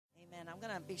I'm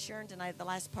going to be sharing tonight the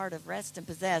last part of Rest and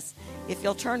Possess. If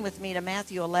you'll turn with me to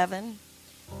Matthew 11,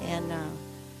 and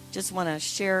just want to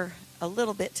share a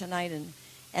little bit tonight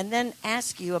and then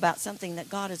ask you about something that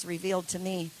God has revealed to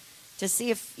me to see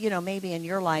if, maybe in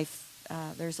your life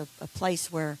there's a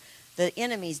place where the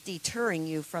enemy's deterring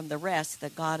you from the rest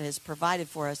that God has provided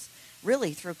for us,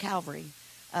 really through Calvary.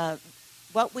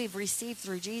 What we've received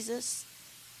through Jesus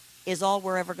is all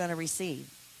we're ever going to receive.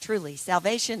 Truly,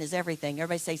 salvation is everything.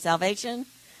 Everybody say salvation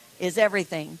is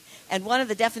everything. And one of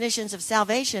the definitions of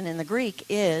salvation in the Greek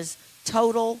is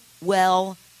total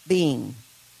well-being.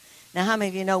 Now, how many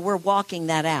of you know we're walking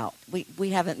that out?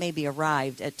 We haven't maybe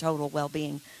arrived at total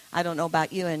well-being. I don't know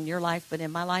about you in your life, but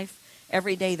in my life,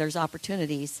 every day there's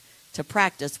opportunities to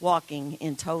practice walking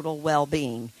in total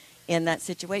well-being in that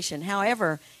situation.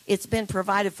 However, it's been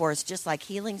provided for us, just like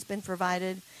healing's been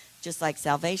provided, just like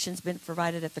salvation's been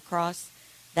provided at the cross.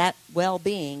 That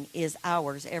well-being is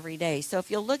ours every day. So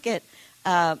if you'll look at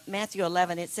Matthew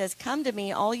 11, it says, "Come to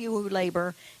me, all you who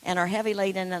labor and are heavy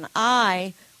laden, and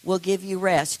I will give you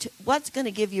rest." What's going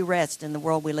to give you rest in the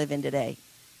world we live in today?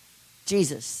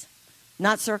 Jesus.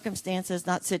 Not circumstances,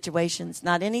 not situations,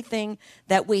 not anything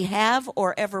that we have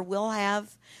or ever will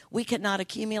have. We cannot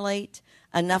accumulate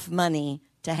enough money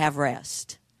to have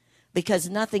rest, because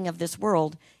nothing of this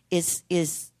world is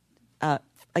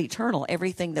eternal.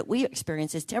 Everything that we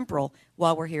experience is temporal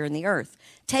while we're here in the earth.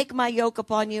 "Take my yoke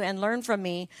upon you and learn from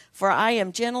me, for I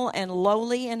am gentle and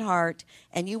lowly in heart,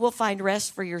 and you will find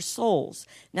rest for your souls."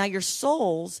 Now, your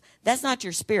souls, that's not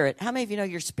your spirit. How many of you know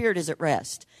your spirit is at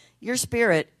rest? Your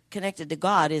spirit connected to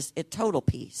God is at total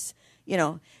peace.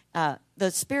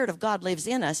 The Spirit of God lives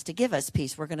in us to give us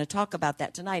peace. We're going to talk about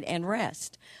that tonight, and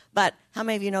rest. But how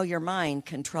many of you know your mind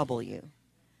can trouble you?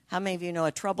 How many of you know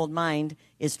a troubled mind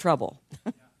is trouble?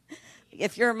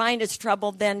 If your mind is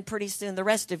troubled, then pretty soon the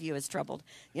rest of you is troubled.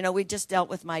 We just dealt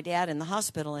with my dad in the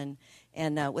hospital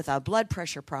and with a blood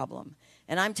pressure problem.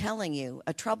 And I'm telling you,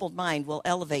 a troubled mind will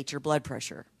elevate your blood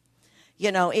pressure.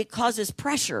 It causes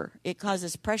pressure. It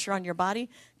causes pressure on your body,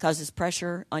 causes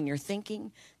pressure on your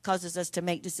thinking, causes us to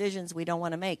make decisions we don't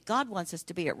want to make. God wants us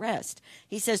to be at rest.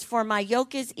 He says, "For my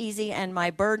yoke is easy and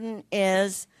my burden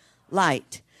is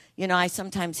light." I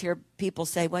sometimes hear people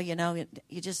say, "Well, you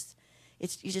just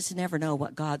never know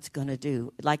what God's going to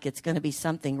do. Like it's going to be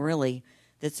something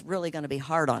that's really going to be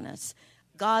hard on us."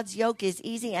 God's yoke is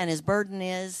easy and his burden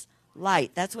is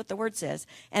light. That's what the word says.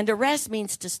 And to rest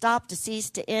means to stop, to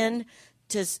cease, to end,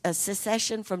 to a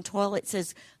cessation from toil. It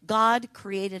says God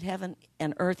created heaven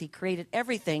and earth. He created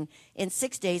everything in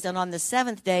 6 days. And on the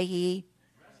seventh day, he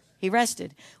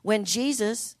rested. When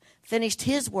Jesus finished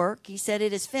his work, he said,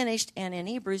 "It is finished." And in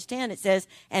Hebrews 10, it says,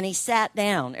 and he sat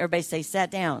down. Everybody say,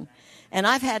 sat down. And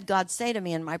I've had God say to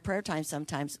me in my prayer time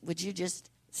sometimes, "Would you just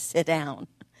sit down?"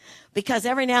 Because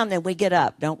every now and then we get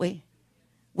up, don't we?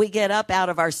 We get up out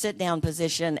of our sit-down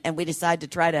position and we decide to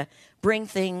try to bring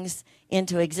things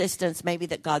into existence maybe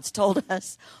that God's told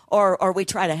us, or we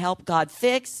try to help God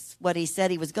fix what he said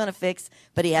he was going to fix,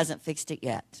 but he hasn't fixed it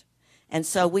yet. And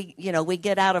so we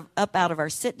get up out of our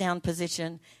sit-down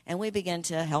position and we begin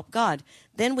to help God.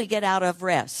 Then we get out of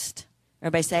rest.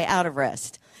 Everybody say out of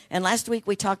rest. And last week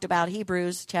we talked about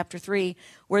Hebrews chapter 3,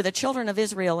 where the children of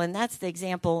Israel, and that's the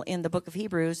example in the book of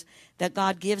Hebrews that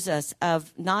God gives us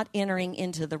of not entering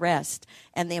into the rest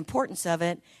and the importance of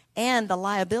it and the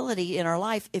liability in our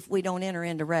life if we don't enter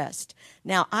into rest.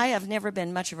 Now, I have never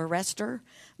been much of a rester.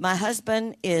 My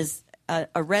husband is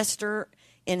a rester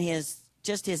in his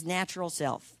natural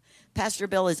self. Pastor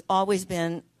Bill has always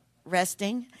been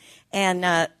resting.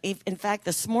 And in fact,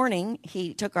 this morning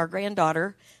he took our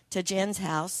granddaughter to Jen's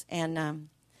house, and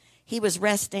he was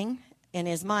resting in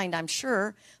his mind, I'm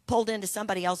sure, pulled into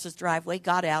somebody else's driveway,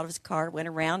 got out of his car, went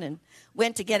around, and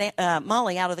went to get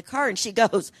Molly out of the car, and she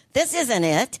goes, "This isn't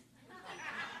it."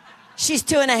 She's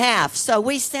 2.5, so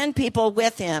we send people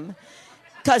with him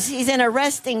because he's in a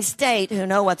resting state who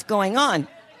know what's going on.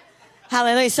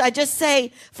 Hallelujah. So I just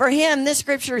say, for him, this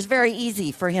scripture is very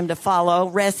easy for him to follow,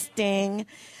 resting.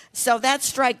 So that's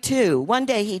strike 2. One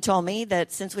day he told me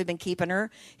that since we've been keeping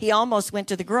her, he almost went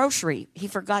to the grocery. He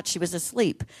forgot she was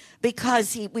asleep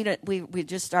because we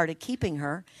just started keeping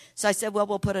her. So I said, well,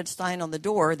 we'll put a sign on the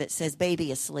door that says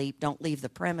 "baby asleep, don't leave the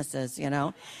premises,"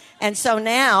 And so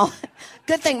now,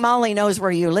 good thing Molly knows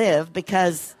where you live,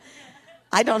 because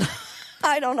I don't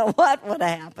know what would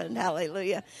have happened.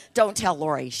 Hallelujah. Don't tell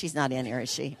Lori. She's not in here, is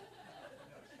she?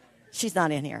 She's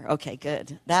not in here. Okay,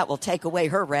 good. That will take away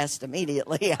her rest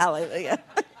immediately. Hallelujah.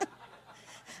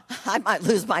 I might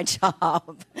lose my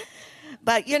job.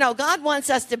 But, God wants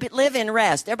us to live in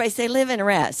rest. Everybody say live in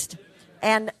rest.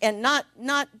 And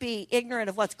not be ignorant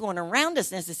of what's going around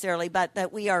us necessarily, but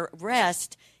that we are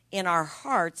rest in our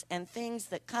hearts and things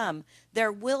that come.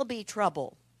 There will be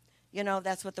trouble. You know,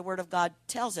 that's what the Word of God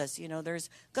tells us. You know, there's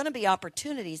going to be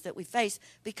opportunities that we face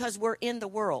because we're in the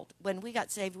world. When we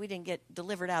got saved, we didn't get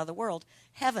delivered out of the world.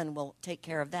 Heaven will take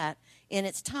care of that in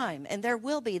its time. And there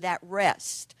will be that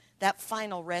rest, that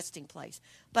final resting place.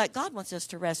 But God wants us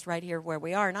to rest right here where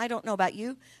we are. And I don't know about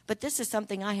you, but this is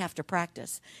something I have to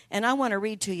practice. And I want to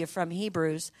read to you from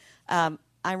Hebrews. I'm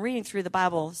reading through the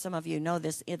Bible. Some of you know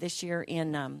this year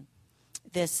in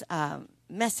this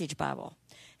Message Bible.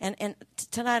 And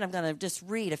tonight I'm going to just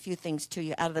read a few things to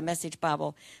you out of the Message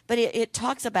Bible. But it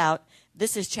talks about,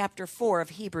 this is chapter 4 of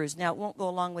Hebrews. Now, it won't go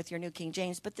along with your New King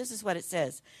James, but this is what it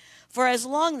says. For as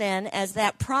long then as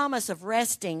that promise of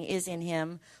resting is in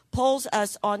him, pulls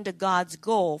us onto God's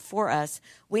goal for us,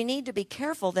 we need to be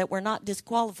careful that we're not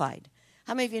disqualified.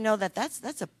 How many of you know that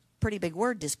that's a pretty big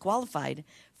word, disqualified,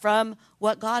 from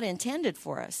what God intended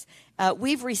for us?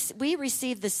 We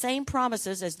received the same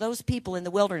promises as those people in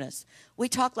the wilderness. We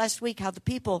talked last week how the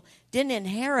people didn't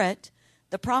inherit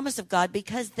the promise of God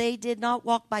because they did not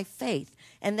walk by faith,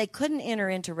 and they couldn't enter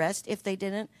into rest if they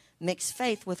didn't mix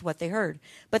faith with what they heard.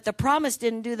 But the promise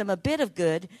didn't do them a bit of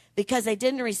good because they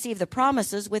didn't receive the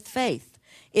promises with faith.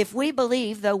 If we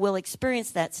believe, though, we'll experience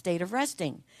that state of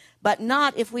resting, but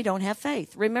not if we don't have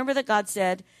faith. Remember that God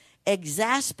said,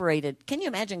 exasperated. Can you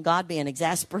imagine God being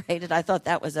exasperated? I thought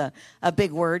that was a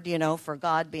big word, you know, for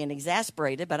God being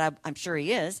exasperated, but I'm sure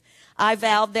he is. I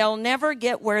vowed they'll never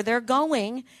get where they're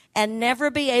going and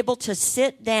never be able to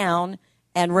sit down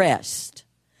and rest.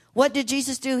 What did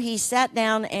Jesus do? He sat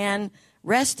down and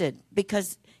rested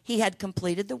because he had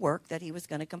completed the work that he was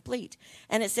going to complete.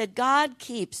 And it said, God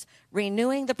keeps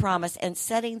renewing the promise and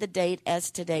setting the date as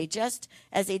today, just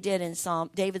as he did in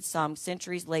David's Psalm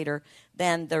centuries later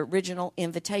than the original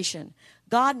invitation.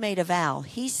 God made a vow.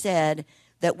 He said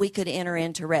that we could enter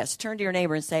into rest. Turn to your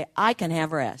neighbor and say, I can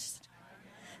have rest.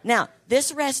 Now,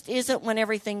 this rest isn't when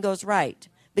everything goes right,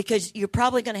 because you're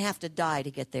probably going to have to die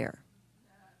to get there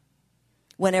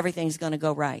when everything's going to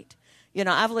go right. You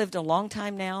know, I've lived a long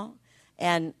time now.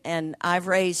 And I've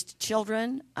raised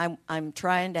children. I'm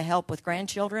trying to help with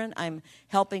grandchildren. I'm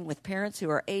helping with parents who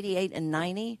are 88 and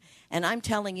 90. And I'm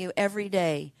telling you, every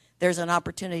day there's an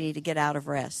opportunity to get out of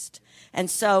rest. And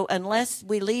so unless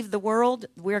we leave the world,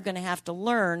 we're going to have to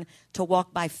learn to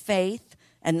walk by faith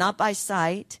and not by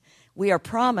sight. We are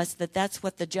promised that that's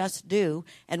what the just do.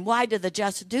 And why do the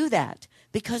just do that?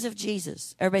 Because of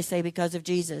Jesus. Everybody say, because of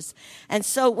Jesus. And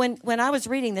so when I was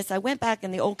reading this, I went back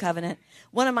in the Old Covenant.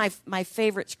 One of my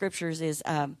favorite scriptures is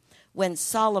when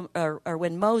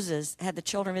when Moses had the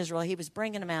children of Israel, he was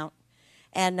bringing them out.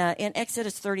 And in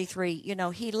Exodus 33, you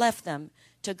know, he left them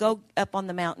to go up on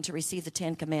the mountain to receive the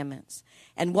 10 Commandments.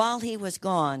 And while he was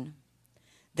gone,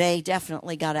 they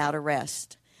definitely got out of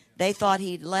rest. They thought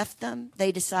he'd left them.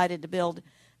 They decided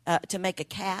to make a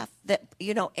calf. That,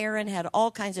 you know, Aaron had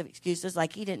all kinds of excuses,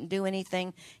 like he didn't do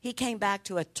anything. He came back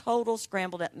to a total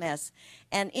scrambled up mess.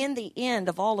 And in the end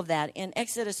of all of that, in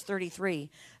Exodus 33,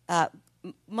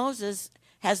 Moses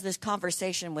has this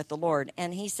conversation with the Lord,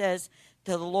 and he says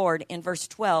to the Lord in verse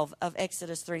 12 of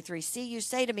Exodus 33, see, you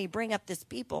say to me, bring up this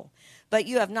people, but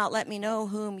you have not let me know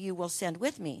whom you will send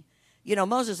with me. You know,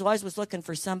 Moses always was looking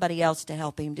for somebody else to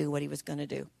help him do what he was going to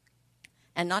do,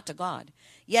 and not to God.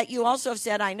 Yet you also have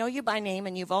said, I know you by name,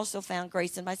 and you've also found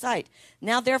grace in my sight.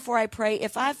 Now, therefore, I pray,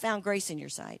 if I've found grace in your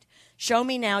sight, show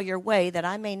me now your way, that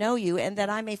I may know you, and that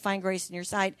I may find grace in your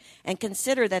sight, and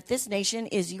consider that this nation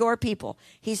is your people.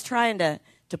 He's trying to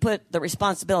put the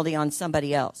responsibility on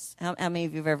somebody else. How many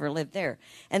of you have ever lived there?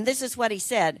 And this is what he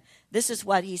said. This is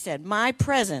what he said. My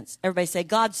presence, everybody say,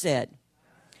 God said,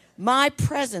 my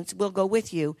presence will go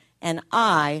with you, and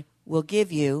I will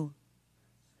give you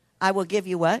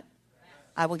what?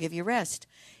 I will give you rest.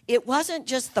 It wasn't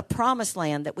just the promised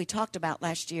land that we talked about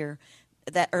last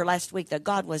week that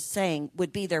God was saying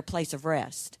would be their place of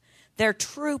rest. Their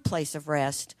true place of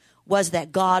rest was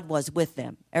that God was with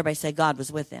them. Everybody say, God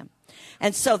was with them.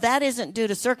 And so that isn't due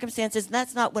to circumstances, and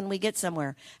that's not when we get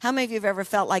somewhere. How many of you have ever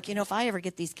felt like, you know, if I ever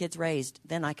get these kids raised,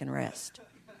 then I can rest?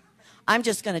 I'm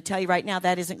just going to tell you right now,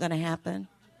 that isn't going to happen,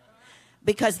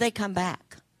 because they come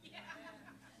back.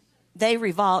 They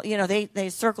revolve, you know, they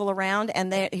circle around,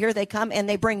 and here they come, and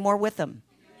they bring more with them.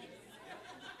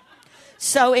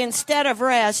 So instead of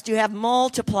rest, you have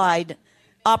multiplied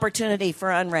opportunity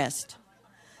for unrest.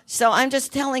 So I'm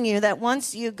just telling you that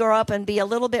once you grow up and be a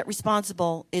little bit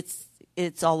responsible,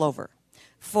 it's all over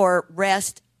for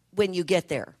rest when you get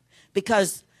there.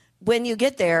 Because when you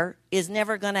get there is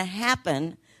never going to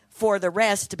happen for the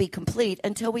rest to be complete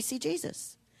until we see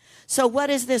Jesus. So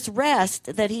what is this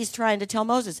rest that he's trying to tell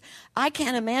Moses? I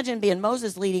can't imagine being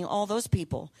Moses leading all those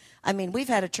people. I mean, we've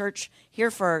had a church here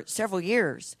for several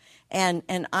years, and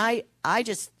I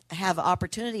just have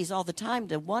opportunities all the time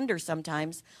to wonder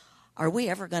sometimes, are we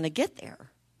ever going to get there?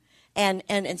 And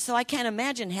so I can't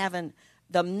imagine having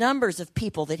the numbers of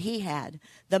people that he had,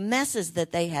 the messes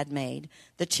that they had made,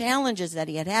 the challenges that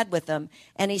he had with them.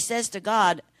 And he says to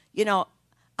God, you know,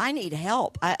 I need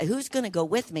help. Who's going to go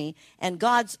with me? And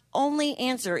God's only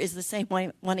answer is the same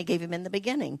one he gave him in the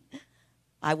beginning.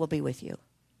 I will be with you.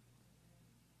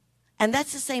 And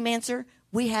that's the same answer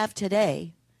we have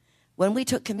today. When we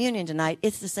took communion tonight,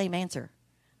 it's the same answer.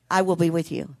 I will be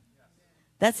with you.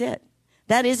 That's it.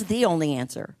 That is the only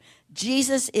answer.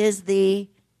 Jesus is the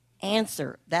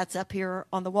answer. That's up here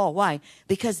on the wall. Why?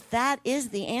 Because that is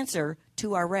the answer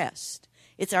to our rest.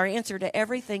 It's our answer to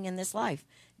everything in this life.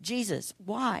 Jesus.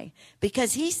 Why?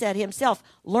 Because he said himself,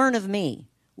 learn of me.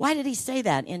 Why did he say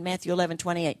that in Matthew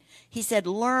 11:28? He said,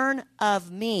 learn of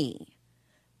me.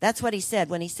 That's what he said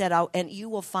when he said, and you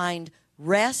will find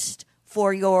rest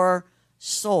for your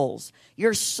souls.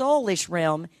 Your soulish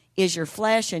realm is your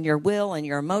flesh and your will and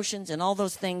your emotions and all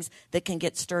those things that can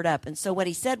get stirred up. And so what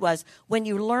he said was, when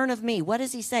you learn of me, what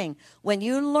is he saying? When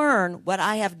you learn what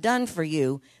I have done for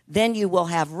you, then you will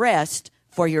have rest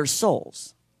for your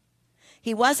souls.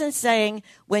 He wasn't saying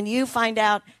when you find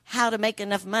out how to make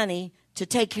enough money to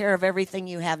take care of everything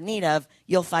you have need of,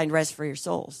 you'll find rest for your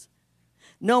souls.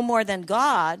 No more than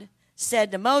God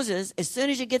said to Moses, as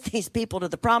soon as you get these people to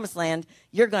the promised land,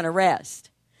 you're going to rest.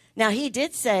 Now, he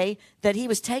did say that he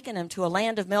was taking them to a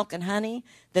land of milk and honey,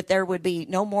 that there would be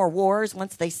no more wars.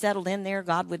 Once they settled in there,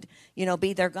 God would,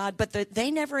 be their God. But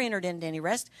they never entered into any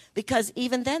rest, because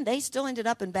even then they still ended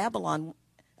up in Babylon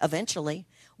eventually.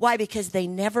 Why? Because they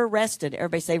never rested.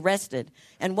 Everybody say rested.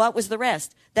 And what was the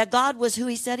rest? That God was who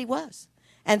he said he was,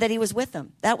 and that he was with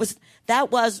them. That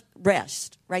was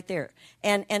rest right there.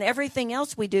 And everything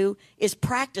else we do is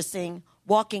practicing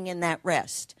walking in that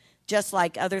rest, just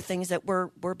like other things that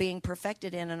we're being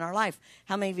perfected in our life.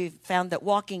 How many of you found that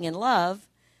walking in love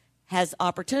has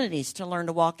opportunities to learn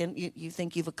to walk in? You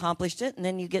think you've accomplished it, and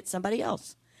then you get somebody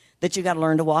else that you got to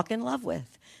learn to walk in love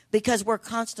with, because we're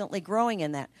constantly growing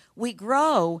in that. We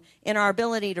grow in our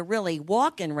ability to really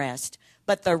walk in rest,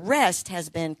 but the rest has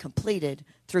been completed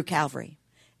through Calvary.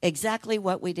 Exactly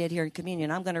what we did here in communion.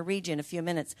 I'm going to read you in a few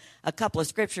minutes a couple of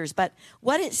scriptures, but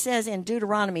what it says in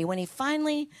Deuteronomy, when he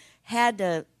finally had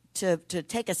to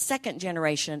take a second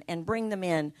generation and bring them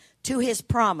in to his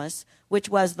promise, which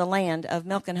was the land of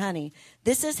milk and honey,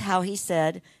 this is how he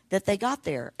said that they got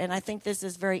there. And I think this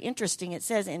is very interesting. It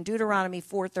says in Deuteronomy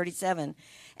 4:37,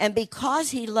 and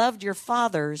because he loved your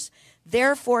fathers,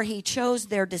 therefore he chose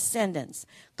their descendants.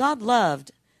 God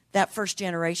loved that first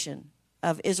generation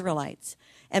of Israelites.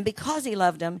 And because he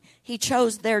loved them, he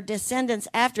chose their descendants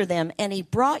after them, and he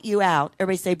brought you out,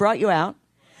 everybody say brought you out,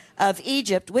 of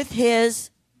Egypt with his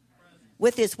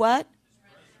what?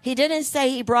 He didn't say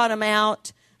he brought them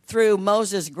out through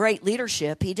Moses' great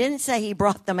leadership. He didn't say he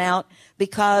brought them out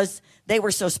because they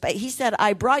were so he said,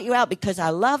 I brought you out because I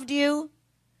loved you.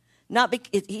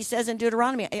 He says in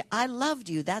Deuteronomy, I loved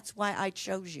you. That's why I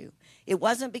chose you. It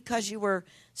wasn't because you were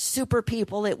super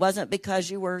people. It wasn't because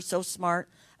you were so smart.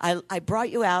 I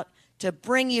brought you out to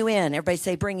bring you in. Everybody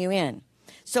say bring you in.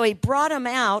 So he brought them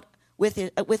out with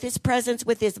his presence,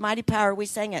 with his mighty power. We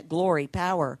sang it, glory,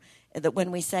 power, that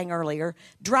when we sang earlier,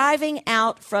 driving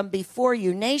out from before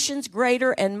you nations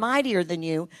greater and mightier than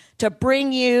you, to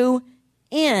bring you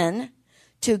in,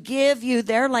 to give you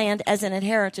their land as an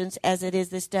inheritance as it is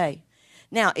this day.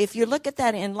 Now, if you look at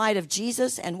that in light of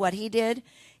Jesus and what he did,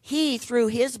 he, through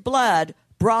his blood,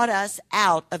 brought us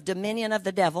out of dominion of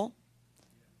the devil,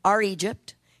 our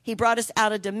Egypt. He brought us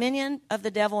out of dominion of the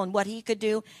devil and what he could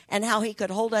do and how he could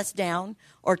hold us down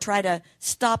or try to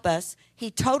stop us.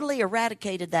 He totally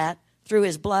eradicated that through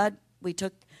his blood. We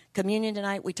took communion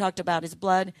tonight. We talked about his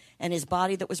blood and his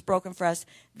body that was broken for us.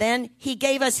 Then he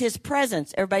gave us his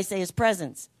presence. Everybody say his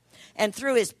presence. And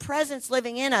through his presence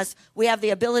living in us, we have the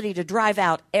ability to drive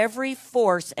out every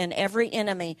force and every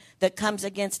enemy that comes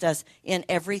against us in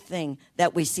everything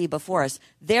that we see before us.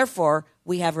 Therefore,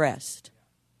 we have rest.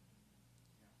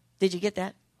 Did you get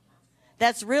that?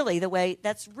 That's really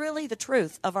the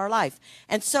truth of our life.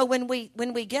 And so when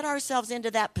we get ourselves into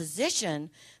that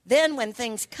position, then when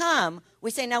things come,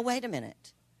 we say, now, wait a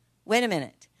minute.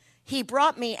 He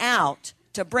brought me out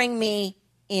to bring me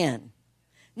in.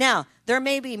 Now, there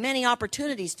may be many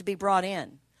opportunities to be brought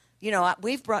in.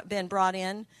 We've been brought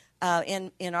in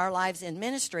our lives in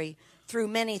ministry through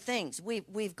many things.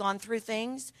 We've gone through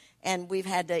things, and we've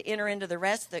had to enter into the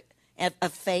rest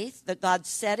of faith that God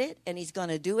said it, and he's going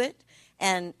to do it.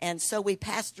 And so we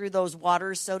passed through those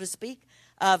waters, so to speak,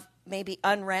 of maybe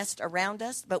unrest around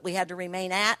us, but we had to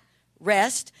remain at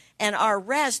rest. And our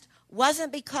rest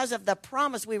wasn't because of the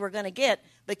promise we were going to get,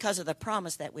 because of the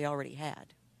promise that we already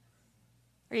had.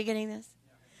 Are you getting this?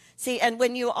 See, and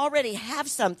when you already have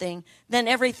something, then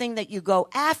everything that you go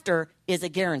after is a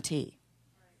guarantee.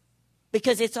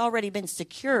 Because it's already been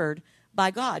secured by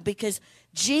God. Because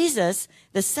Jesus,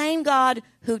 the same God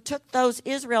who took those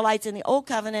Israelites in the Old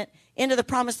Covenant into the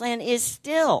Promised Land, is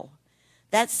still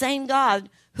that same God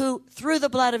who, through the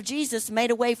blood of Jesus,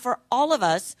 made a way for all of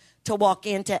us to walk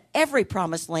into every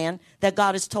Promised Land that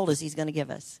God has told us he's going to give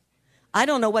us. I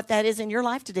don't know what that is in your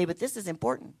life today, but this is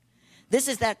important. This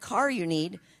is that car you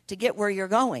need to get where you're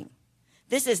going.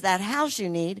 This is that house you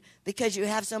need because you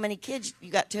have so many kids. You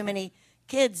got too many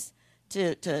kids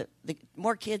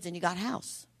more kids than you got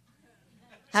house.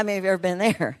 How many of you have ever been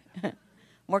there?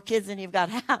 More kids than you've got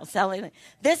house. Hallelujah.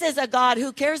 This is a God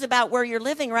who cares about where you're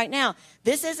living right now.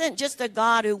 This isn't just a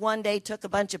God who one day took a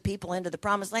bunch of people into the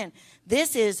Promised Land.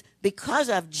 This is because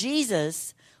of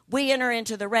Jesus, we enter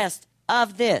into the rest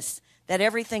of this, that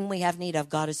everything we have need of,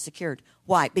 God has secured.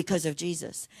 Why? Because of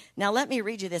Jesus. Now, let me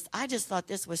read you this. I just thought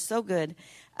this was so good.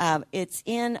 It's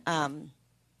in,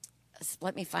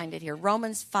 let me find it here,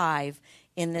 Romans 5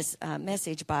 in this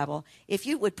Message Bible. If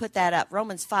you would put that up,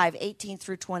 Romans 5, 18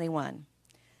 through 21.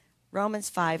 Romans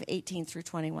 5, 18 through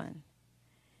 21.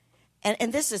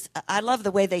 And this is, I love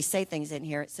the way they say things in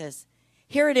here. It says,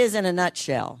 here it is in a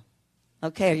nutshell.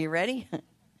 Okay, are you ready?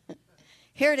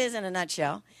 Here it is in a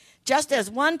nutshell. Just as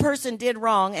one person did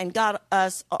wrong and got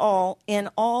us all in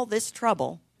all this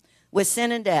trouble with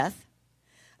sin and death,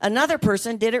 another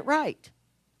person did it right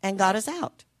and got us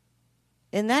out.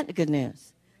 Isn't that good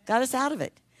news? Got us out of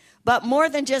it. But more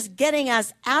than just getting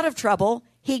us out of trouble,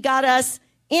 he got us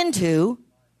into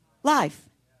life.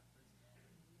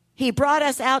 He brought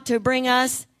us out to bring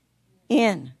us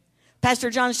in.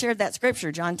 Pastor John shared that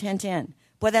scripture, John 10:10.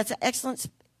 Boy, that's an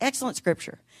excellent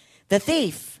scripture. The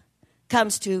thief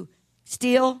comes to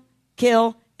steal,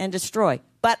 kill, and destroy.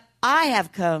 But I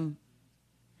have come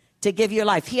to give you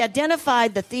life. He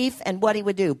identified the thief and what he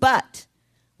would do. But,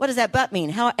 what does that but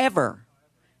mean? However.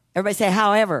 Everybody say,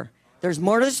 however. There's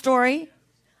more to the story.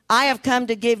 I have come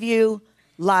to give you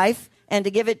life and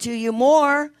to give it to you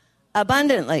more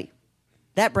abundantly.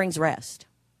 That brings rest.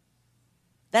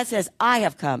 That says, I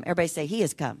have come. Everybody say, he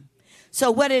has come. So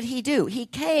what did he do? He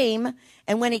came,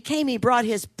 and when he came, he brought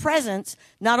his presence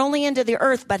not only into the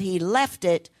earth, but he left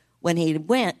it when he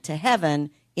went to heaven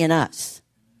in us.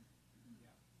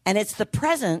 And it's the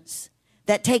presence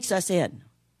that takes us in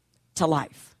to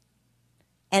life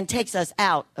and takes us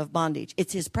out of bondage.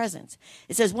 It's his presence.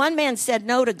 It says, one man said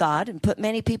no to God and put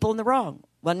many people in the wrong.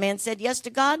 One man said yes to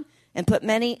God and put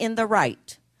many in the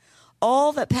right.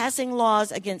 All that passing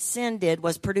laws against sin did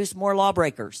was produce more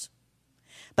lawbreakers.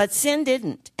 But sin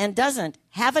didn't and doesn't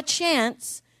have a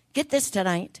chance, get this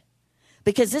tonight,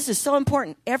 because this is so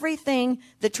important. Everything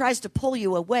that tries to pull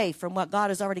you away from what God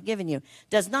has already given you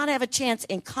does not have a chance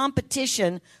in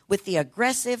competition with the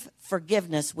aggressive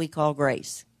forgiveness we call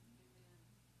grace.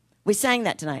 We sang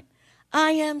that tonight.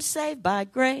 I am saved by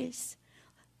grace.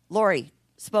 Lori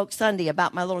spoke Sunday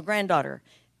about my little granddaughter,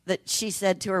 that she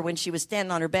said to her when she was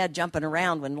standing on her bed jumping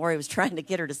around when Lori was trying to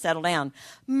get her to settle down,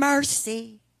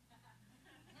 mercy.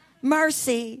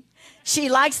 Mercy. She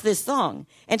likes this song,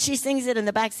 and she sings it in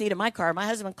the back seat of my car. My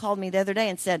husband called me the other day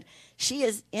and said, she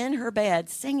is in her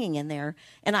bed singing in there,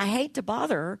 and I hate to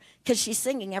bother her because she's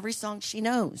singing every song she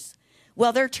knows.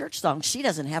 Well, they're church songs. She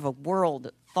doesn't have a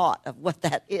world thought of what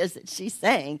that is that she's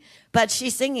saying, but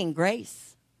she's singing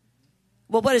grace.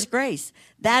 Well, what is grace?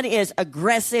 That is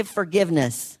aggressive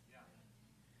forgiveness.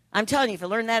 I'm telling you, if you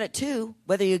learn that at 2,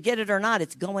 whether you get it or not,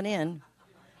 it's going in.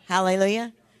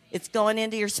 Hallelujah. It's going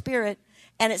into your spirit.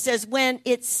 And it says when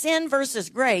it's sin versus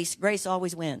grace, grace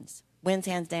always wins. Wins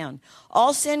hands down.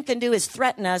 All sin can do is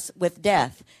threaten us with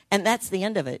death. And that's the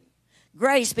end of it.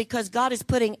 Grace, because God is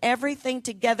putting everything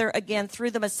together again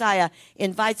through the Messiah,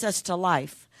 invites us to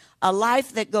life. A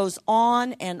life that goes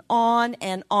on and on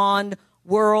and on,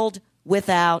 world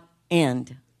without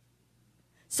end.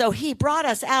 So he brought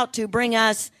us out to bring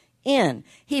us in.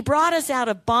 He brought us out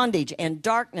of bondage and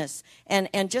darkness.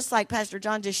 And just like Pastor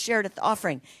John just shared at the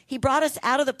offering, he brought us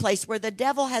out of the place where the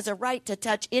devil has a right to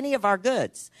touch any of our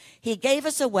goods. He gave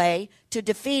us a way to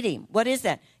defeat him. What is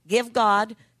that? Give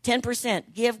God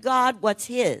 10%. Give God what's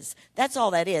his. That's all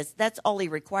that is. That's all he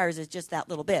requires is just that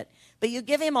little bit. But you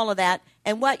give him all of that,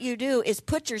 and what you do is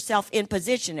put yourself in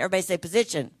position. Everybody say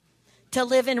position. to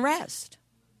live in rest,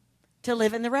 to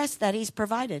live in the rest that he's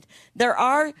provided. There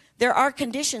are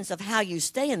conditions of how you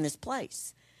stay in this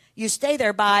place. You stay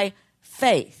there by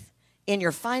faith in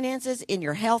your finances, in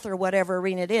your health, or whatever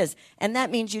arena it is. And that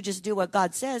means you just do what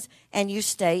God says and you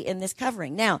stay in this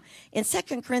covering. Now, in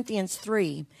 2 Corinthians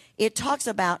 3, it talks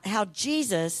about how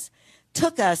Jesus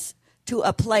took us to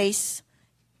a place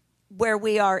where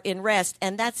we are in rest,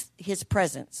 and that's his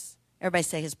presence. Everybody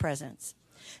say his presence.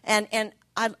 And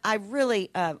I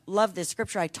really love this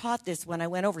scripture. I taught this when I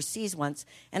went overseas once,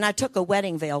 and I took a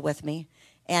wedding veil with me,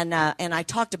 and I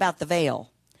talked about the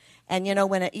veil. And, you know,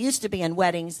 when it used to be in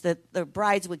weddings, the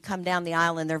brides would come down the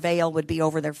aisle and their veil would be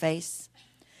over their face.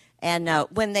 And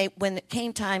when it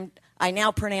came time, I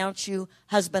now pronounce you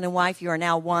husband and wife. You are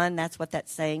now one. That's what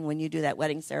that's saying when you do that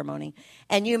wedding ceremony.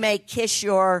 And you may kiss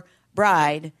your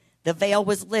bride. The veil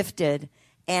was lifted,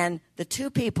 and the two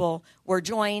people were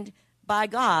joined by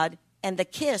God, and the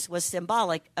kiss was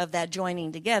symbolic of that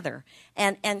joining together.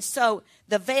 And so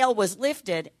the veil was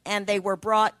lifted, and they were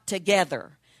brought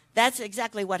together. That's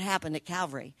exactly what happened at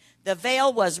Calvary. The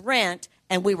veil was rent,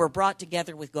 and we were brought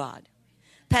together with God.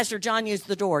 Pastor John used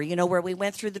the door, you know, where we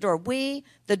went through the door.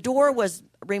 The door was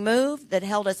removed that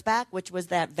held us back, which was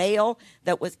that veil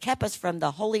that kept us from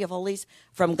the Holy of Holies,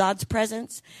 from God's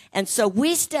presence. And so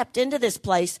we stepped into this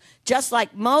place just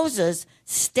like Moses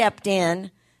stepped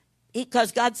in,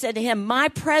 because God said to him, my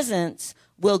presence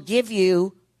will give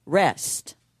you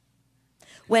rest.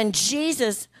 When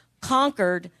Jesus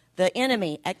conquered the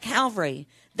enemy at Calvary,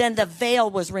 then the veil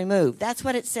was removed. That's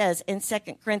what it says in 2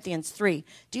 Corinthians 3.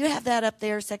 Do you have that up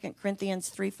there, 2 Corinthians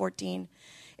 3:14?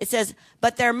 It says,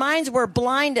 but their minds were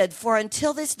blinded, for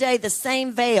until this day the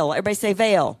same veil, everybody say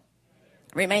veil,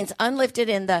 remains unlifted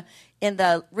in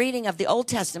the reading of the Old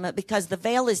Testament, because the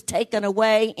veil is taken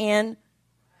away in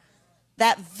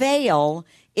that veil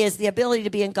is the ability to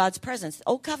be in God's presence. The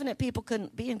Old Covenant people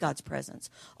couldn't be in God's presence.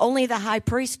 Only the high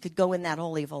priest could go in that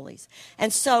Holy of Holies.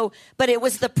 And so, but it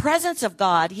was the presence of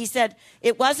God. He said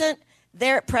it wasn't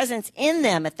their presence in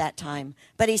them at that time,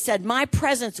 but he said, my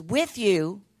presence with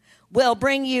you will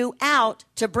bring you out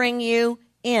to bring you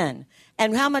in.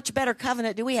 And how much better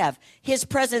covenant do we have? His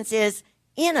presence is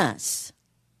in us.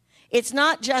 It's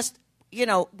not just, you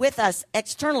know, with us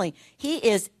externally. He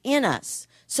is in us.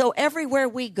 So everywhere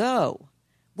we go,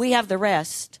 we have the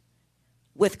rest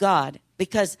with God,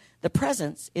 because the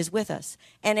presence is with us,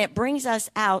 and it brings us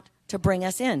out to bring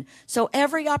us in. So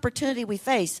every opportunity we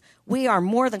face, we are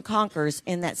more than conquerors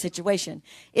in that situation.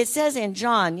 It says in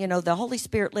John, you know, the Holy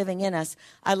Spirit living in us.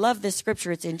 I love this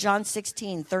scripture. It's in John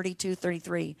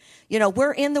 16:32-33. You know,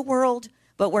 we're in the world,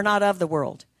 but we're not of the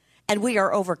world, and we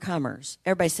are overcomers.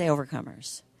 Everybody say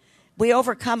overcomers. We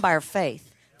overcome by our faith.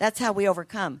 That's how we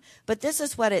overcome. But this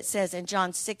is what it says in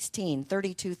John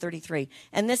 16:32-33.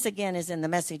 And this, again, is in the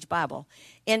Message Bible.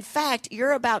 In fact,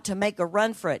 you're about to make a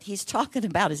run for it. He's talking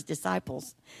about his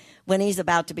disciples when he's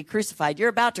about to be crucified. You're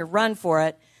about to run for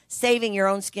it, saving your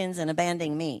own skins and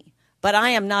abandoning me. But I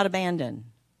am not abandoned.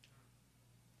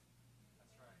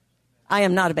 I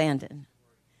am not abandoned.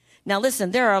 Now,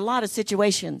 listen, there are a lot of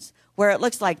situations where it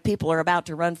looks like people are about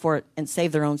to run for it and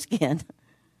save their own skin.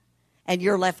 And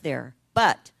you're left there.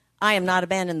 But I am not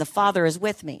abandoned. The Father is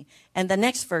with me. And the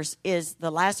next verse is the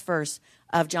last verse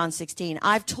of John 16.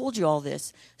 I've told you all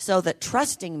this so that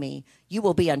trusting me, you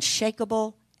will be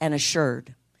unshakable and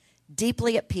assured,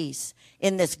 deeply at peace.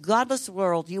 In this godless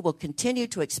world, you will continue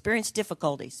to experience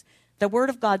difficulties. The Word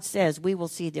of God says we will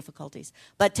see difficulties.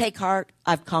 But take heart,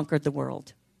 I've conquered the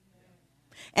world.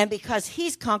 And because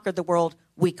he's conquered the world,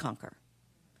 we conquer.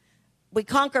 We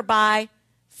conquer by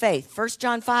faith. 1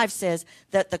 John 5 says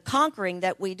that the conquering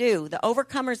that we do, the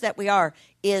overcomers that we are,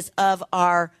 is of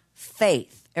our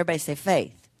faith. Everybody say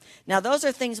faith. Now, those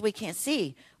are things we can't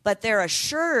see, but they're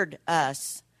assured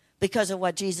us because of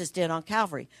what Jesus did on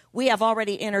Calvary. We have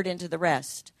already entered into the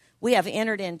rest. We have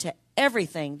entered into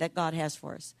everything that God has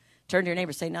for us. Turn to your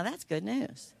neighbor and say, now that's good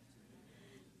news.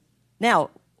 Now,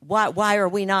 why are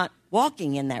we not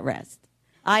walking in that rest?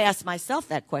 I ask myself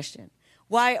that question.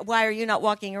 Why are you not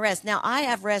walking in rest? Now, I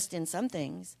have rest in some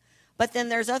things, but then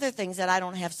there's other things that I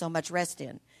don't have so much rest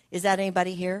in. Is that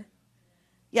anybody here?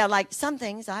 Yeah, like some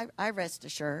things I rest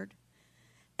assured.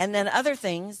 And then other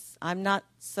things I'm not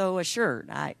so assured.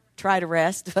 I try to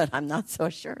rest, but I'm not so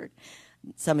assured.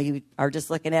 Some of you are just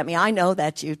looking at me. I know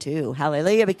that's you too.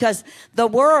 Hallelujah. Because the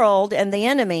world and the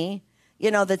enemy,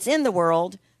 you know, that's in the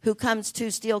world, who comes to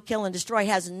steal, kill, and destroy,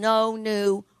 has no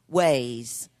new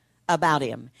ways about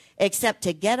him, except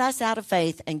to get us out of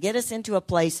faith and get us into a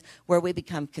place where we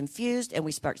become confused and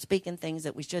we start speaking things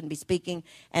that we shouldn't be speaking,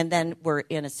 and then we're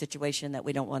in a situation that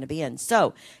we don't want to be in.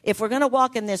 So if we're going to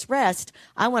walk in this rest,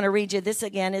 I want to read you, this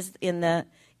again is in the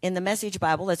Message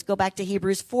Bible. Let's go back to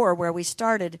Hebrews 4, where we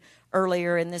started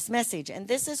earlier in this message. And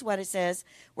this is what it says.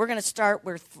 We're going to start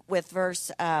with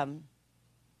verse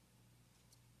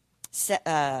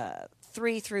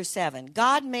 3 through 7.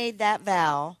 God made that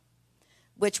vow,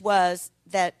 which was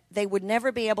that they would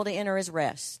never be able to enter his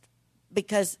rest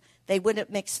because they wouldn't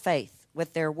mix faith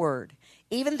with their word,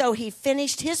 even though he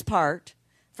finished his part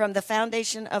from the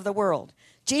foundation of the world.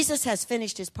 Jesus has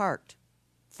finished his part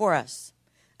for us.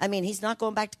 I mean, he's not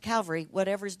going back to Calvary.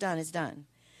 Whatever's done is done.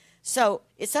 So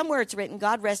somewhere it's written,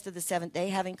 God rested the seventh day,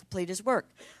 having completed his work.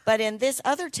 But in this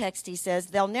other text, he says,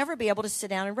 they'll never be able to sit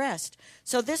down and rest.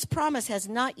 So this promise has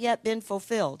not yet been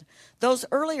fulfilled. Those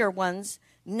earlier ones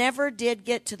never did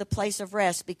get to the place of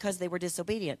rest because they were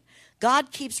disobedient.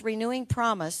 God keeps renewing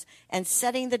promise and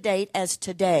setting the date as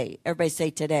today. Everybody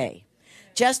say today.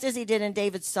 Just as he did in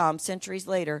David's psalm centuries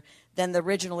later than the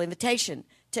original invitation.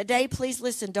 Today, please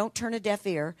listen. Don't turn a deaf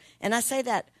ear. And I say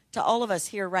that to all of us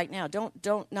here right now.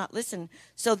 Don't not listen.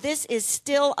 So this is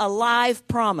still a live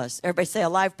promise. Everybody say a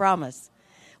live promise.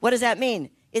 What does that mean?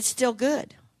 It's still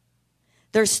good.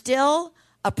 There's still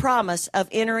a promise of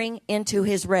entering into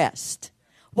his rest.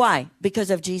 Why? Because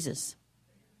of Jesus.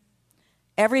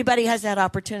 Everybody has that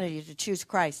opportunity to choose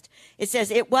Christ. It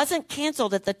says it wasn't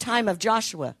canceled at the time of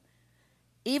Joshua,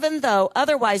 even though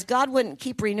otherwise God wouldn't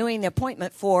keep renewing the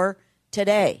appointment for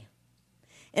today.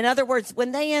 In other words,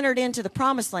 when they entered into the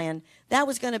promised land, that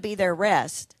was going to be their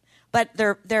rest. But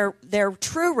their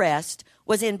true rest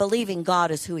was in believing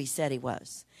God is who he said he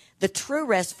was. The true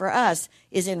rest for us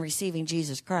is in receiving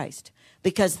Jesus Christ,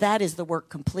 because that is the work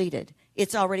completed.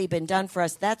 It's already been done for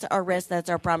us. That's our rest. That's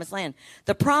our promised land.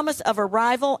 The promise of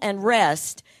arrival and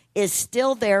rest is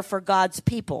still there for God's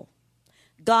people.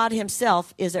 God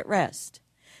himself is at rest.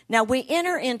 Now, we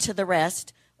enter into the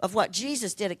rest of what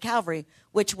Jesus did at Calvary,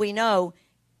 which we know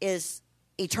is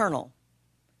eternal.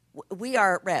 We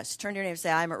are at rest. Turn to your neighbor and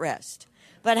say, I'm at rest.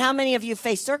 But how many of you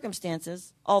face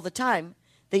circumstances all the time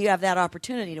that you have that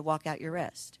opportunity to walk out your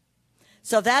rest?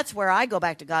 So that's where I go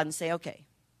back to God and say, okay,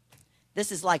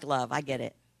 this is like love. I get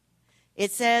it.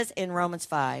 It says in Romans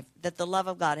 5 that the love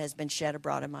of God has been shed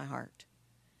abroad in my heart.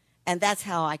 And that's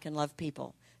how I can love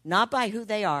people. Not by who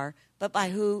they are, but by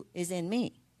who is in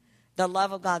me. The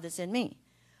love of God that's in me.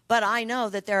 But I know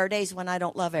that there are days when I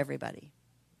don't love everybody.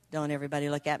 Don't everybody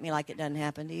look at me like it doesn't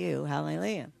happen to you.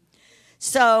 Hallelujah.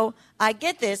 So I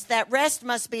get this. That rest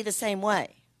must be the same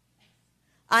way.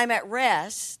 I'm at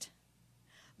rest,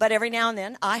 but every now and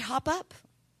then I hop up.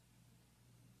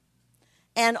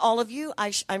 And all of you,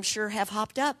 I'm sure, have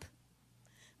hopped up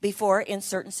before in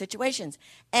certain situations.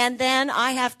 And then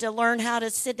I have to learn how to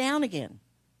sit down again.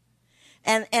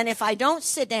 And if I don't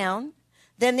sit down,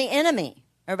 then the enemy,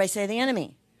 everybody say the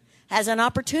enemy, has an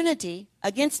opportunity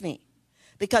against me.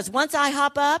 Because once I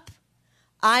hop up,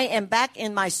 I am back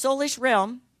in my soulish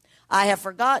realm. I have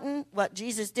forgotten what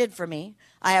Jesus did for me.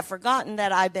 I have forgotten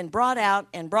that I've been brought out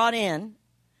and brought in.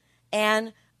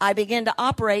 And I begin to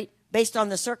operate based on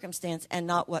the circumstance and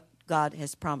not what God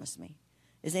has promised me.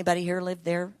 Has anybody here lived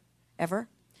there ever?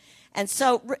 And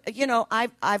so, you know,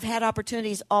 I've had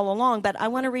opportunities all along, but I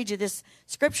want to read you this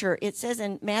scripture. It says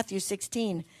in Matthew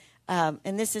 16,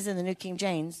 and this is in the New King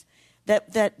James,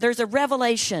 that there's a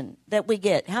revelation that we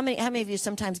get. How many of you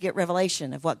sometimes get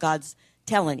revelation of what God's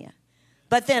telling you?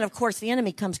 But then, of course, the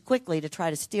enemy comes quickly to try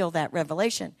to steal that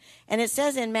revelation. And it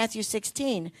says in Matthew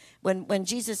 16, when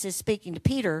Jesus is speaking to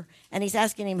Peter, and he's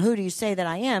asking him, who do you say that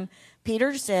I am?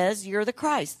 Peter says, you're the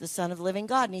Christ, the Son of the living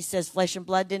God. And he says, flesh and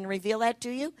blood didn't reveal that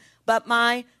to you, but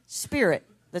my spirit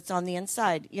that's on the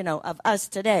inside, you know, of us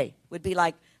today would be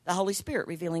like the Holy Spirit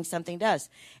revealing something to us.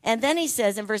 And then he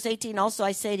says in verse 18, also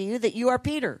I say to you that you are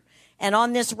Peter. And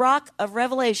on this rock of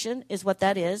revelation is what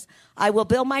that is. I will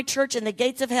build my church, and the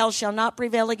gates of hell shall not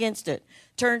prevail against it.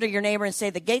 Turn to your neighbor and say,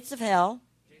 the gates of hell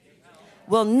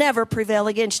will never prevail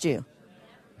against you.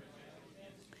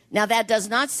 Now, that does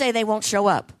not say they won't show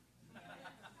up.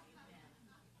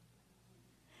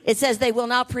 It says they will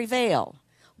not prevail.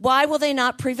 Why will they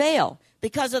not prevail?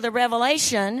 Because of the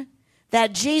revelation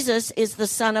that Jesus is the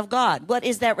Son of God. What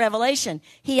is that revelation?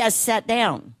 He has sat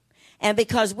down. And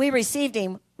because we received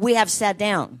him, we have sat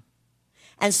down.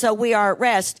 And so we are at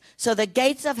rest. So the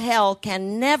gates of hell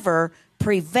can never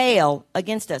prevail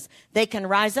against us. They can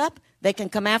rise up. They can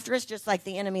come after us, just like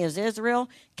the enemy of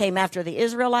Israel came after the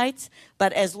Israelites.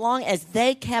 But as long as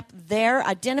they kept their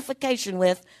identification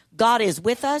with God is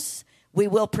with us, We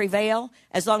will prevail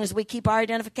as long as we keep our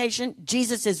identification.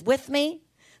 Jesus is with me.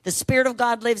 The Spirit of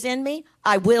God lives in me.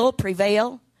 I will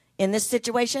prevail in this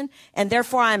situation, and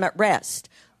therefore I'm at rest.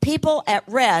 People at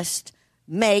rest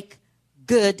make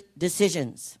good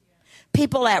decisions.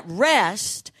 People at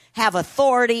rest have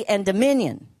authority and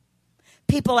dominion.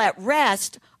 People at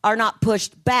rest are not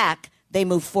pushed back, they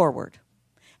move forward.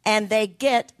 And they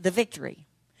get the victory.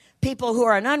 People who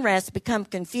are in unrest become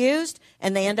confused,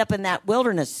 and they end up in that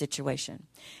wilderness situation.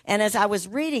 And as I was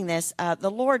reading this, the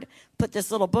Lord put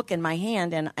this little book in my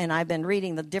hand, and I've been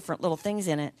reading the different little things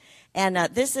in it. And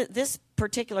this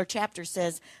particular chapter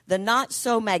says, the not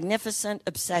so magnificent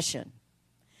obsession.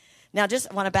 Now,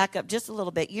 I want to back up just a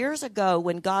little bit. Years ago,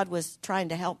 when God was trying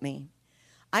to help me,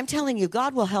 I'm telling you,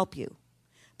 God will help you,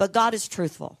 but God is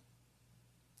truthful.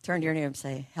 Turn to your neighbor and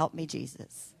say, help me,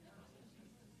 Jesus.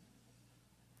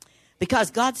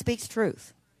 Because God speaks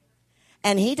truth.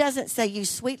 And he doesn't say, you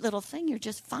sweet little thing, you're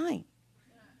just fine,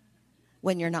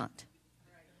 when you're not.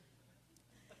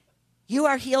 You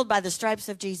are healed by the stripes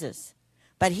of Jesus.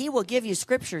 But he will give you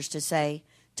scriptures to say,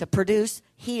 to produce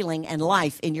healing and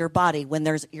life in your body when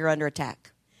you're under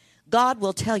attack. God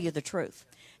will tell you the truth.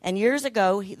 And years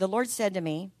ago, the Lord said to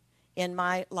me in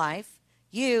my life,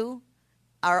 you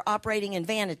are operating in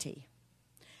vanity.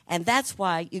 And that's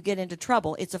why you get into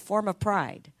trouble. It's a form of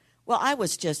pride. Well, I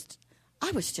was just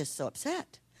so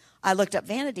upset. I looked up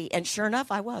vanity, and sure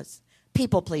enough, I was.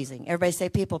 People-pleasing. Everybody say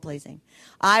people-pleasing.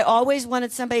 I always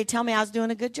wanted somebody to tell me I was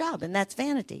doing a good job, and that's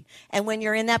vanity. And when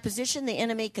you're in that position, the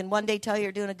enemy can one day tell you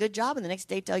you're doing a good job, and the next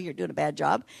day tell you you're doing a bad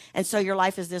job. And so your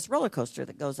life is this roller coaster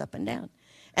that goes up and down.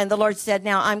 And the Lord said,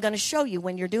 now I'm going to show you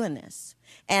when you're doing this.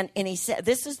 And he said,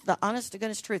 this is the honest to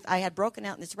goodness truth. I had broken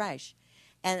out in this rash,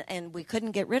 and we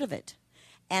couldn't get rid of it.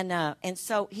 And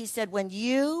so he said, when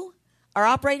you are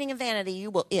operating in vanity,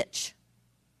 you will itch.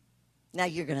 Now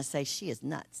you're going to say, she is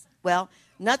nuts. Well,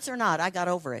 nuts or not, I got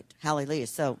over it. Hallelujah.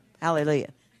 So,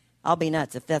 hallelujah. I'll be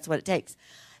nuts if that's what it takes.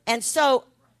 And so,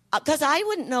 because I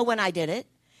wouldn't know when I did it.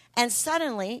 And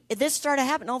suddenly, this started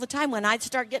happening all the time when I'd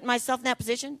start getting myself in that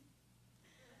position.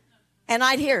 And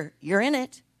I'd hear, you're in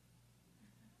it.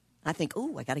 I think,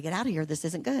 ooh, I got to get out of here. This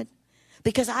isn't good.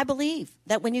 Because I believe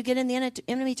that when you get in the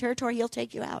enemy territory, he'll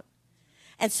take you out.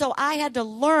 And so I had to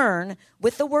learn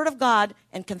with the Word of God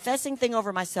and confessing thing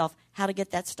over myself how to get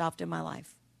that stopped in my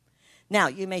life. Now,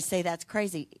 you may say that's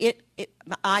crazy.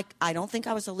 I don't think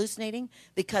I was hallucinating,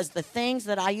 because the things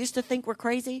that I used to think were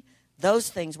crazy, those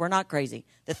things were not crazy.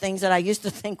 The things that I used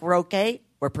to think were okay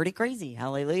were pretty crazy.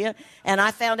 Hallelujah. And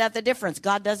I found out the difference.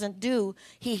 God doesn't do,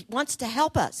 he wants to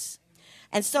help us.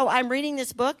 And so I'm reading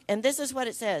this book, and this is what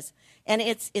it says. And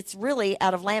it's really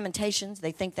out of Lamentations.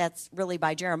 They think that's really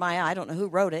by Jeremiah. I don't know who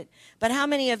wrote it. But how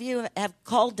many of you have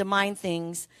called to mind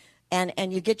things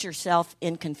and you get yourself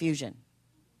in confusion?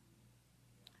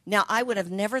 Now, I would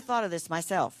have never thought of this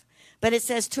myself. But it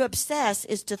says to obsess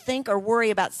is to think or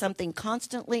worry about something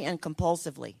constantly and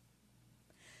compulsively.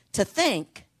 To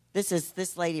think, this is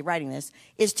this lady writing this,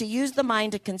 is to use the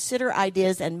mind to consider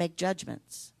ideas and make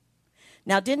judgments.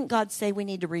 Now, didn't God say we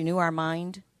need to renew our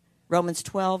mind? Romans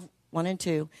 12, 1 and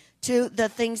 2, to the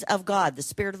things of God, the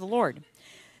Spirit of the Lord.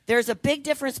 There's a big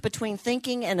difference between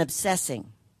thinking and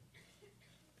obsessing.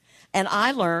 And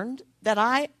I learned that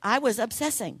I was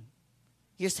obsessing.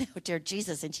 You're saying, oh, dear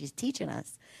Jesus, and she's teaching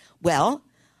us. Well,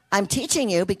 I'm teaching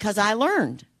you because I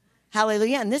learned.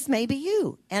 Hallelujah. And this may be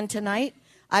you. And tonight,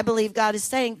 I believe God is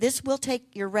saying this will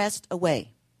take your rest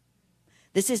away.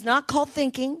 This is not called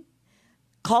thinking.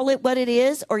 Call it what it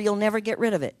is, or you'll never get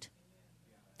rid of it.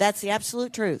 That's the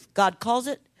absolute truth. God calls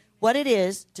it what it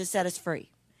is to set us free.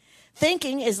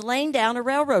 Thinking is laying down a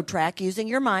railroad track using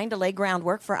your mind to lay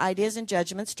groundwork for ideas and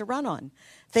judgments to run on.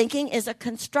 Thinking is a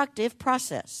constructive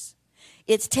process.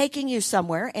 It's taking you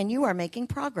somewhere, and you are making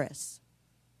progress.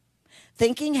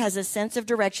 Thinking has a sense of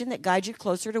direction that guides you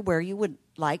closer to where you would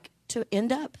like to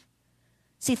end up.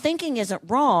 See, thinking isn't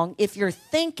wrong if your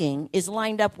thinking is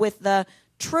lined up with the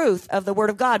truth of the Word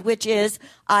of God, which is,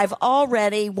 I've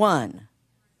already won.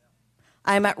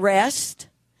 I'm at rest.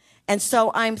 And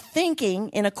so I'm thinking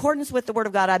in accordance with the Word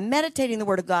of God. I'm meditating the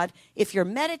Word of God. If you're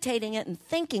meditating it and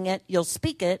thinking it, you'll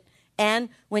speak it. And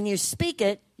when you speak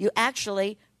it, you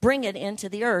actually bring it into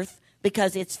the earth,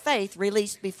 because it's faith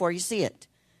released before you see it.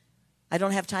 I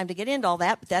don't have time to get into all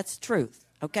that, but that's truth,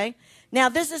 okay? Now,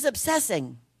 this is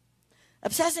obsessing.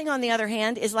 Obsessing, on the other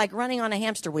hand, is like running on a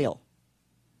hamster wheel.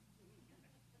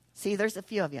 See, there's a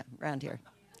few of you around here.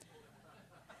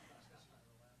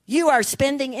 You are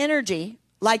spending energy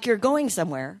like you're going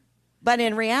somewhere, but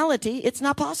in reality, it's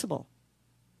not possible.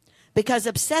 Because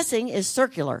obsessing is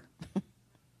circular.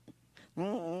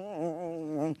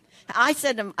 I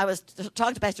said to him, I was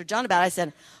talking to Pastor John about it. I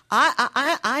said,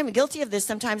 I'm guilty of this.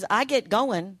 Sometimes I get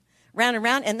going round and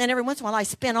round, and then every once in a while I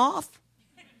spin off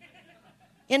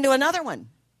into another one.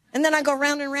 And then I go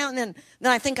round and round, and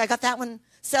then I think I got that one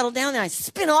settled down, and I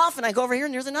spin off, and I go over here,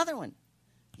 and there's another one.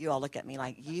 You all look at me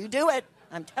like, you do it.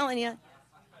 I'm telling you.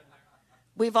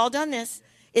 We've all done this.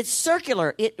 It's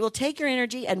circular. It will take your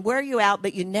energy and wear you out,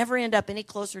 but you never end up any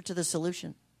closer to the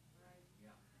solution.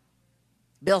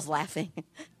 Bill's laughing.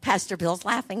 Pastor Bill's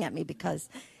laughing at me because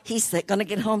he's going to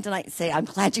get home tonight and say, I'm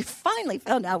glad you finally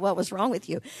found out what was wrong with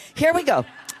you. Here we go.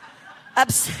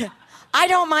 I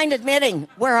don't mind admitting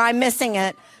where I'm missing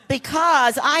it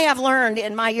because I have learned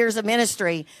in my years of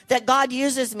ministry that God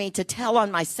uses me to tell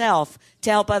on myself to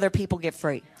help other people get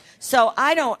free. So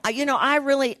I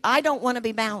don't want to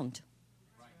be bound.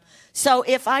 So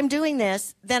if I'm doing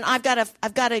this, then I've got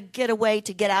to get a way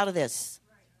to get out of this.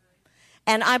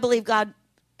 And I believe God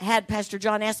had Pastor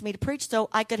John ask me to preach so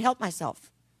I could help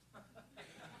myself.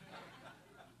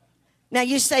 Now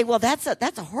you say, well, that's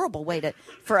a horrible way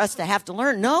for us to have to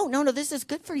learn. No, this is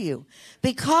good for you.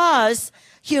 Because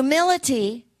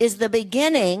humility is the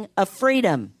beginning of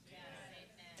freedom.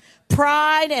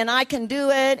 Pride and I can do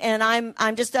it and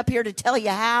I'm just up here to tell you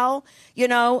how.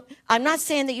 I'm not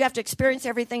saying that you have to experience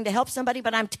everything to help somebody,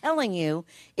 but I'm telling you,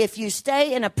 if you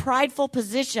stay in a prideful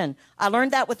position, I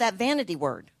learned that with that vanity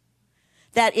word,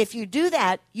 that if you do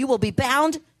that, you will be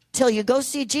bound till you go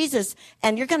see Jesus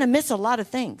and you're going to miss a lot of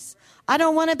things. I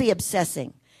don't want to be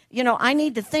obsessing. I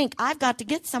need to think I've got to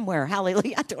get somewhere.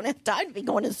 Hallelujah. I don't have time to be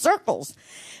going in circles.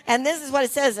 And this is what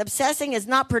it says. Obsessing is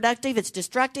not productive. It's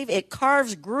destructive. It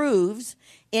carves grooves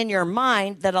in your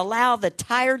mind that allow the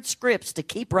tired scripts to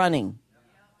keep running.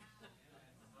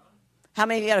 How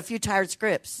many of you got a few tired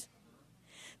scripts?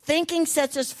 Thinking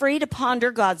sets us free to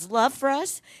ponder God's love for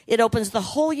us. It opens the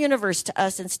whole universe to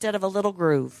us instead of a little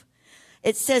groove.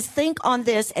 It says, think on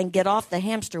this and get off the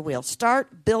hamster wheel.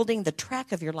 Start building the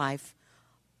track of your life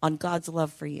on God's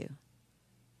love for you.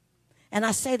 And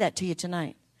I say that to you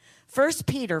tonight. 1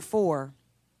 Peter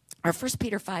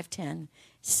 5:10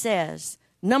 says,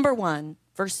 number 1,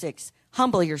 verse 6,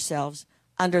 humble yourselves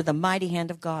under the mighty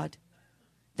hand of God,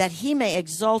 that he may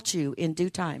exalt you in due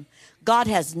time. God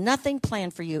has nothing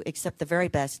planned for you except the very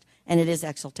best, and it is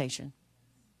exaltation.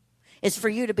 It's for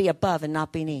you to be above and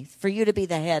not beneath, for you to be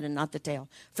the head and not the tail,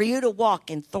 for you to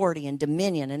walk in authority and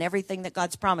dominion and everything that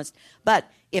God's promised. But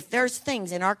if there's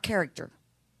things in our character,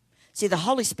 see, the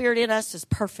Holy Spirit in us is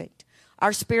perfect.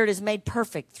 Our spirit is made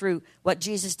perfect through what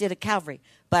Jesus did at Calvary.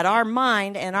 But our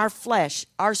mind and our flesh,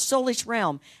 our soulish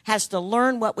realm, has to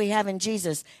learn what we have in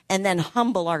Jesus and then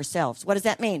humble ourselves. What does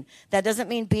that mean? That doesn't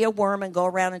mean be a worm and go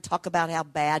around and talk about how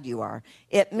bad you are.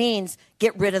 It means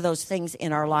get rid of those things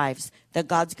in our lives that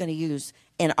God's going to use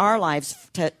in our lives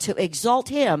to exalt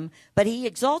him, but he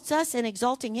exalts us in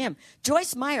exalting him.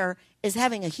 Joyce Meyer is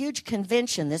having a huge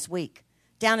convention this week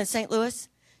down in St. Louis.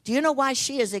 Do you know why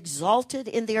she is exalted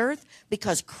in the earth?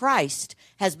 Because Christ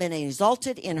has been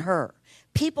exalted in her.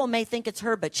 People may think it's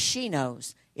her, but she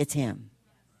knows it's him.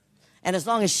 And as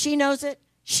long as she knows it,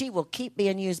 she will keep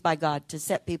being used by God to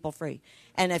set people free.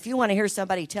 And if you want to hear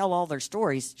somebody tell all their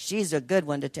stories, she's a good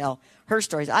one to tell her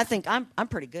stories. I think I'm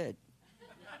pretty good.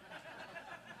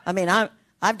 I mean,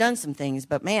 I've done some things,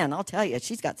 but man, I'll tell you,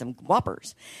 she's got some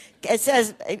whoppers. It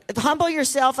says, humble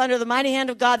yourself under the mighty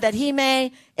hand of God that he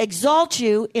may exalt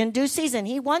you in due season.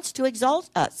 He wants to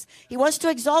exalt us. He wants to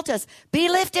exalt us. Be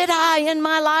lifted high in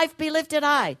my life, be lifted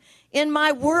high. In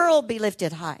my world, be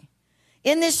lifted high.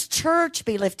 In this church,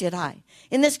 be lifted high.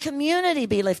 In this community,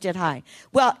 be lifted high.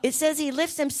 Well, it says he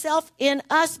lifts himself in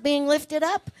us being lifted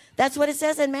up. That's what it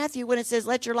says in Matthew when it says,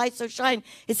 let your light so shine.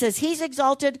 It says he's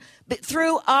exalted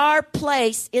through our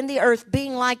place in the earth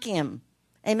being like him.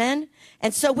 Amen?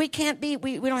 And so we can't be,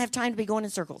 we don't have time to be going in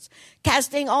circles.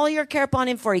 Casting all your care upon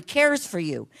him, for he cares for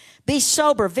you. Be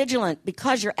sober, vigilant,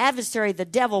 because your adversary, the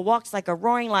devil, walks like a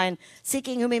roaring lion,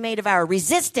 seeking whom he may devour.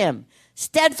 Resist him.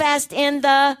 Steadfast in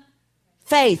the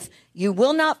faith. You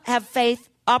will not have faith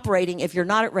operating if you're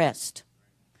not at rest.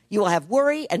 You will have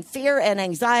worry and fear and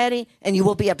anxiety, and you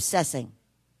will be obsessing.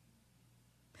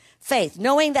 Faith,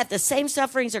 knowing that the same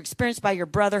sufferings are experienced by your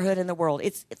brotherhood in the world.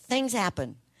 Things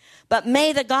happen. But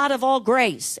may the God of all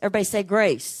grace, everybody say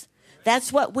grace.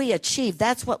 That's what we achieved.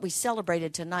 That's what we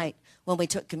celebrated tonight when we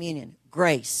took communion.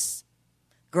 Grace.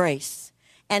 Grace.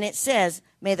 And it says,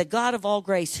 may the God of all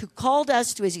grace, who called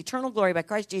us to his eternal glory by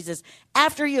Christ Jesus,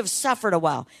 after you have suffered a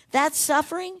while. That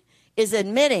suffering is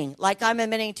admitting, like I'm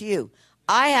admitting to you,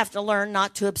 I have to learn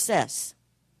not to obsess.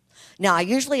 Now, I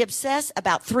usually obsess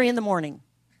about 3 a.m.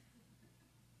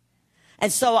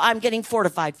 And so I'm getting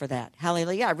fortified for that.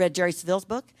 Hallelujah. I read Jerry Saville's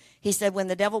book. He said when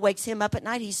the devil wakes him up at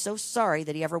night, he's so sorry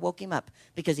that he ever woke him up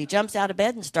because he jumps out of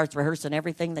bed and starts rehearsing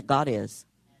everything that God is.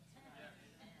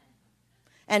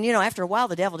 And, you know, after a while,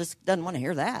 the devil just doesn't want to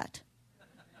hear that.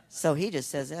 So he just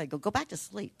says, hey, go back to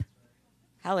sleep.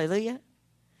 Hallelujah.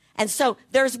 And so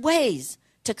there's ways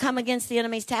to come against the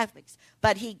enemy's tactics.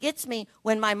 But he gets me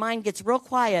when my mind gets real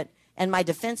quiet and my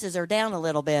defenses are down a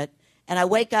little bit. And I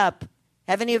wake up.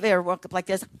 Have any of you ever woke up like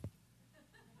this?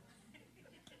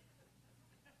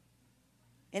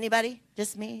 Anybody?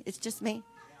 Just me? It's just me?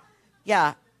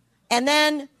 Yeah. And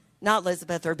then, not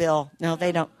Elizabeth or Bill. No,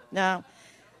 they don't. No.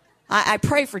 I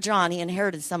pray for John. He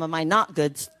inherited some of my not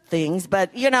good things.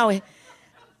 But, you know,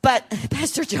 but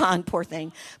Pastor John, poor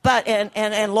thing. But,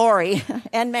 and Lori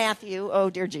and Matthew. Oh,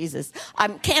 dear Jesus.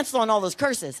 I'm canceling all those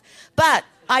curses. But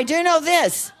I do know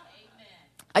this.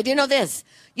 I do know this.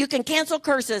 You can cancel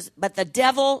curses, but the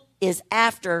devil is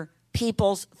after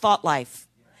people's thought life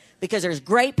because there's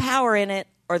great power in it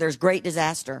or there's great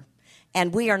disaster.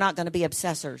 And we are not going to be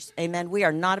obsessors. Amen. We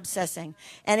are not obsessing.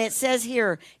 And it says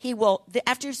here, he will,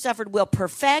 after you've suffered, will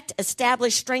perfect,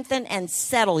 establish, strengthen, and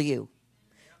settle you.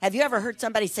 Have you ever heard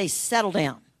somebody say, settle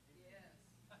down?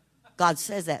 God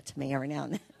says that to me every now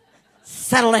and then.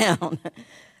 Settle down.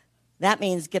 That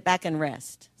means get back and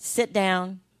rest. Sit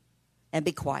down and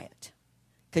be quiet.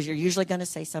 Because you're usually going to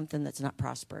say something that's not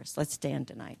prosperous. Let's stand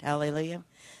tonight. Hallelujah.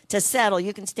 To settle,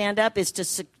 you can stand up, is to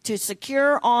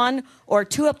secure on or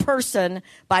to a person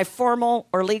by formal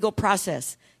or legal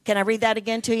process. Can I read that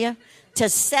again to you? To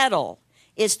settle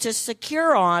is to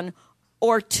secure on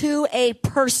or to a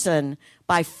person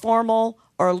by formal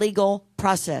or legal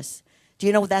process. Do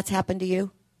you know what that's happened to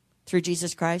you through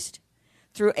Jesus Christ?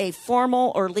 Through a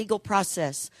formal or legal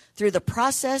process, through the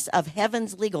process of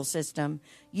heaven's legal system,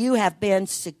 you have been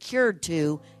secured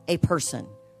to a person,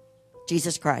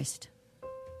 Jesus Christ.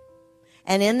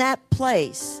 And in that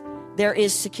place, there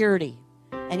is security.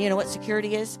 And you know what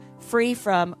security is? Free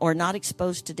from or not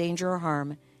exposed to danger or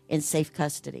harm in safe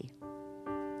custody.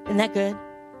 Isn't that good?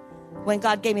 When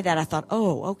God gave me that, I thought,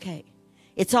 oh, okay.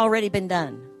 It's already been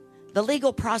done. The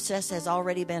legal process has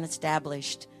already been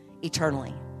established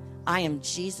eternally. I am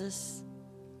Jesus'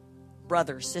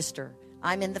 brother, sister.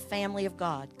 I'm in the family of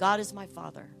God. God is my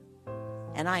Father.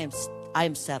 And I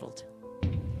am settled.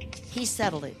 He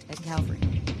settled it at Calvary.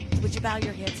 Would you bow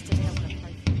your heads today? I'm going to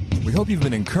pray for you. We hope you've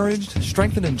been encouraged,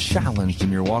 strengthened, and challenged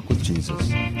in your walk with Jesus.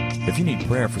 If you need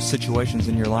prayer for situations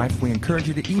in your life, we encourage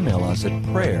you to email us at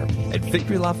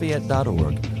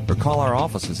prayer@victorylafayette.org or call our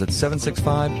offices at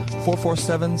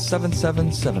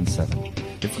 765-447-7777.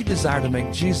 If you desire to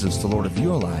make Jesus the Lord of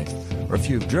your life, or if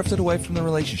you have drifted away from the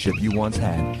relationship you once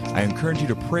had, I encourage you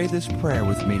to pray this prayer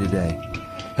with me today.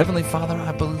 Heavenly Father,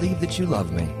 I believe that you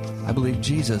love me. I believe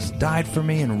Jesus died for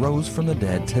me and rose from the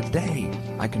dead. Today,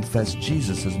 I confess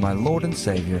Jesus as my Lord and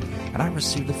Savior, and I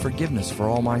receive the forgiveness for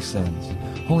all my sins.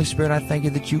 Holy Spirit, I thank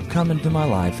you that you come into my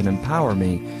life and empower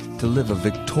me to live a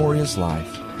victorious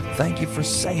life. Thank you for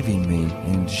saving me.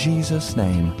 In Jesus'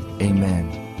 name,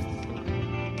 amen.